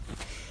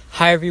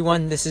Hi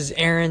everyone, this is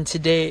Aaron.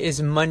 Today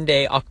is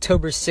Monday,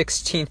 October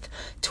 16th,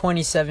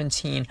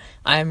 2017.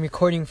 I am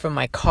recording from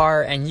my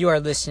car and you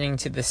are listening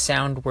to the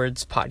Sound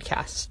Words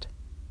podcast.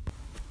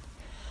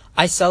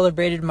 I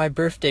celebrated my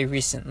birthday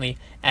recently,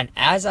 and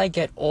as I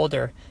get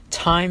older,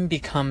 time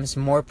becomes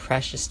more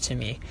precious to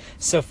me.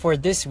 So for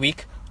this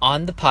week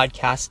on the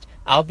podcast,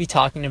 I'll be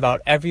talking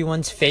about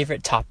everyone's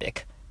favorite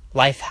topic,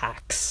 life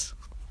hacks.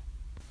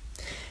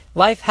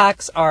 Life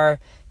hacks are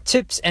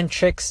tips and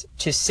tricks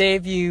to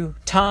save you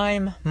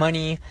time,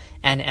 money,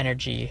 and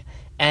energy.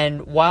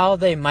 And while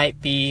they might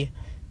be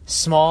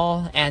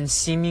small and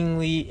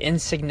seemingly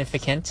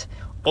insignificant,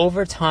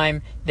 over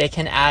time they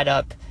can add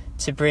up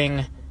to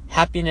bring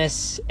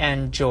happiness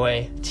and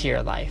joy to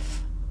your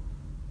life.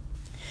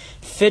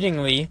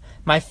 Fittingly,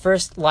 my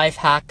first life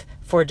hack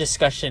for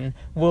discussion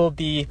will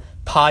be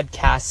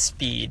podcast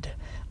speed.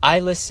 I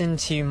listen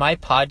to my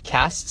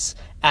podcasts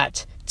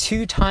at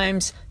 2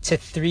 times to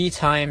 3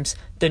 times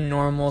the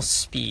normal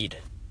speed.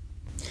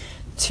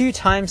 2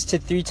 times to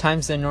 3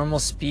 times the normal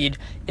speed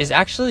is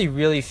actually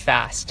really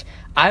fast.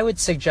 I would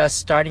suggest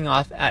starting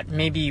off at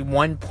maybe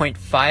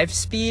 1.5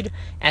 speed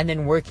and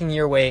then working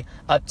your way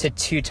up to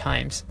 2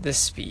 times the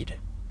speed.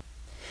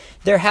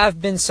 There have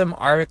been some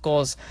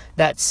articles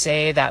that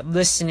say that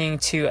listening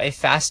to a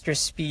faster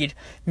speed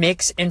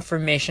makes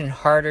information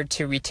harder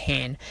to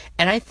retain,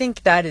 and I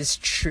think that is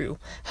true.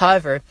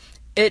 However,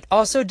 it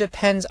also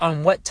depends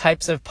on what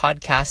types of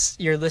podcasts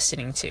you're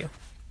listening to.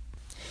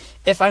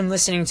 If I'm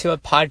listening to a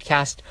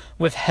podcast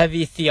with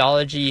heavy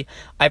theology,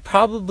 I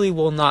probably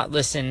will not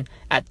listen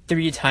at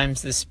 3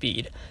 times the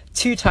speed.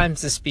 2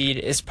 times the speed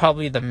is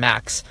probably the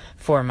max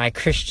for my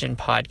Christian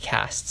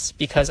podcasts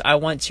because I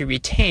want to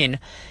retain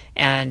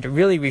and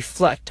really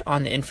reflect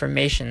on the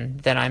information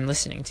that I'm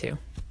listening to.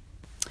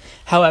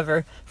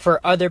 However,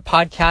 for other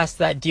podcasts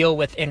that deal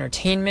with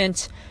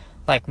entertainment,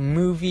 like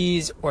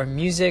movies or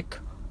music,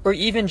 or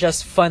even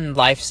just fun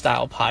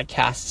lifestyle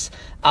podcasts,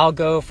 I'll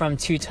go from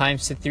 2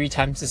 times to 3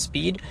 times the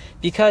speed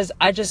because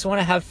I just want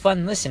to have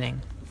fun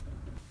listening.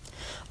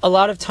 A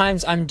lot of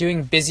times I'm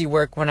doing busy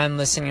work when I'm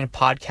listening to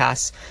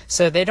podcasts,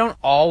 so they don't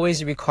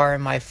always require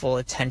my full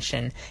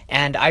attention,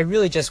 and I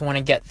really just want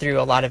to get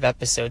through a lot of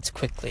episodes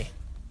quickly.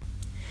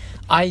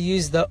 I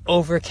use the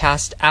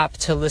Overcast app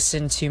to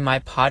listen to my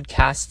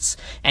podcasts,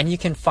 and you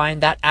can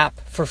find that app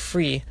for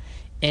free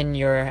in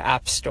your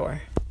app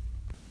store.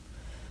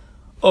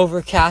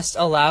 Overcast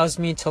allows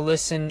me to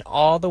listen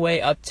all the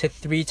way up to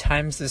 3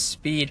 times the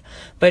speed,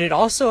 but it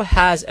also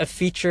has a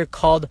feature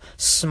called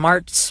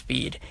Smart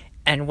Speed,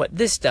 and what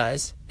this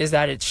does is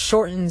that it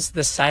shortens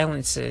the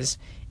silences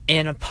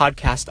in a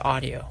podcast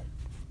audio.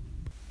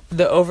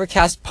 The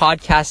Overcast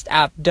podcast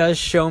app does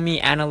show me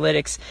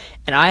analytics,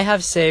 and I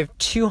have saved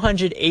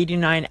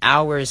 289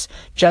 hours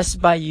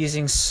just by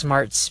using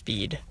Smart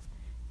Speed.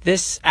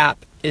 This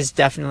app is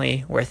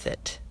definitely worth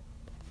it.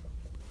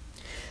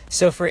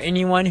 So for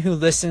anyone who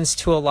listens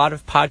to a lot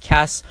of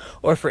podcasts,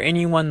 or for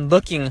anyone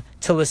looking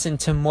to listen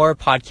to more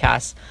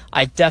podcasts,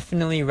 I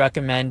definitely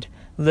recommend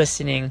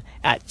listening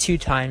at 2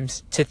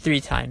 times to 3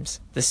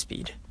 times the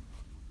speed.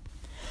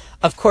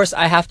 Of course,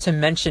 I have to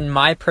mention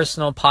my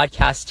personal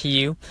podcast to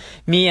you.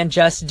 Me and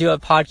Jess do a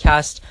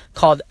podcast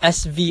called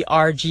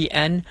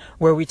SVRGN,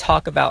 where we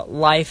talk about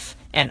life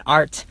and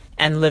art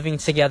and living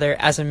together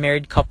as a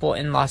married couple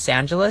in Los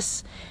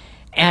Angeles.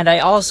 And I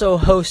also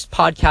host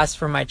podcasts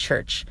for my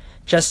church.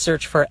 Just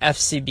search for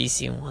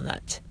FCBC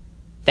Walnut.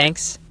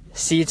 Thanks.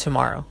 See you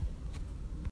tomorrow.